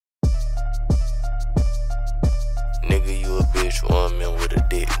with a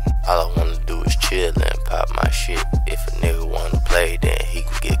dick. All I wanna do is chill and pop my shit. If a nigga wanna play, then he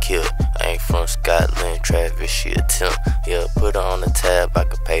can get killed. I ain't from Scotland, Travis, she a temp. Yeah, put her on the tab, I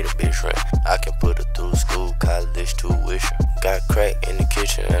can pay the bitch rent. I can put her through school, college, tuition. Got crack in the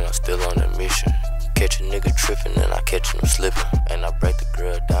kitchen and I'm still on a mission. Catch a nigga trippin' and I catch him slippin'. And I break the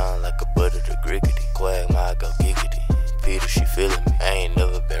girl down like a butter to griggity. Quagmire go giggity. Peter, she feelin' me. I ain't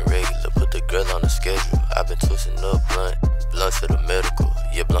never been regular, put the girl on the schedule. I been twisting up blunts to the medical.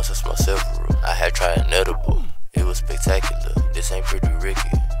 Yeah, blunts I smell several. I had tried an edible. It was spectacular. This ain't Pretty Ricky.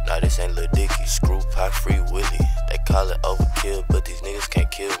 Nah, this ain't Lil Dicky. Screw Pac, Free Willy. They call it overkill, but these niggas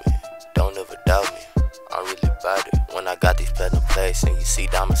can't kill me. Don't ever doubt me. I'm really about it. When I got these platinum plates and you see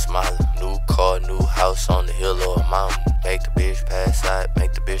diamond smiling. New car, new house on the hill or a mountain. Make the bitch pass out,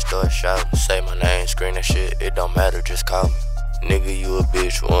 make the bitch start shouting. Say my name, scream that shit, it don't matter, just call me. Nigga, you a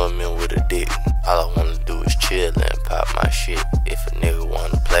bitch, woman with a dick. All I wanna do is chill and pop my shit. If a nigga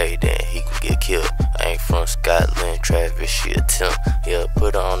wanna play, then he can get killed. I ain't from Scotland, Travis, she a temp. Yeah,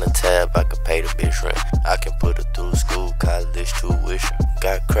 put her on the tab, I can pay the bitch rent. I can put her through school, college, tuition.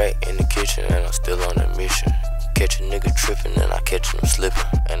 Got crack in the kitchen and I'm still on a mission. Catch a nigga trippin' and I catch him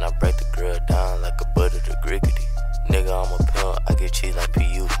slippin'. And I break the girl down like a butter to griggity. Nigga, I'm a pimp, I get cheese like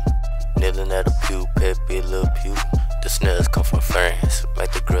PU. Kneeling at a pew, peppy little pew. The snares come from France,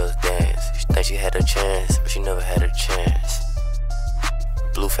 make the girls dance. She think she had a chance, but she never had a chance.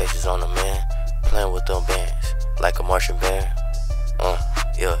 Blue faces on the man, playing with them bands, like a Martian band.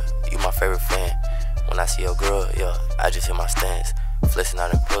 Yeah, you my favorite fan. When I see your girl, yeah, I just hit my stance. Flexing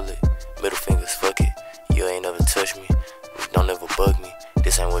out and pull it, middle fingers, fuck it. You ain't never touch me, don't ever bug me.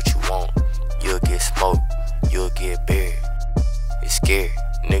 This ain't what you want, you'll get smoked, you'll get buried. It's scary,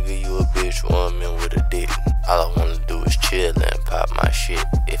 nigga, you a bitch, woman with a dick. All I wanna do is chill and pop my shit.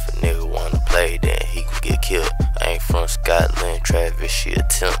 If a nigga wanna play, then he can get killed. I ain't from Scotland, Travis, she a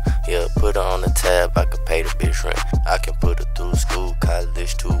temp. Yeah, put her on the tab, I can pay the bitch rent. I can put her through school,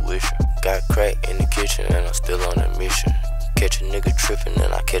 college, tuition. Got crack in the kitchen and I'm still on a mission. Catch a nigga trippin'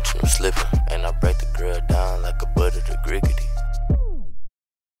 and I catch him slippin'. And I break the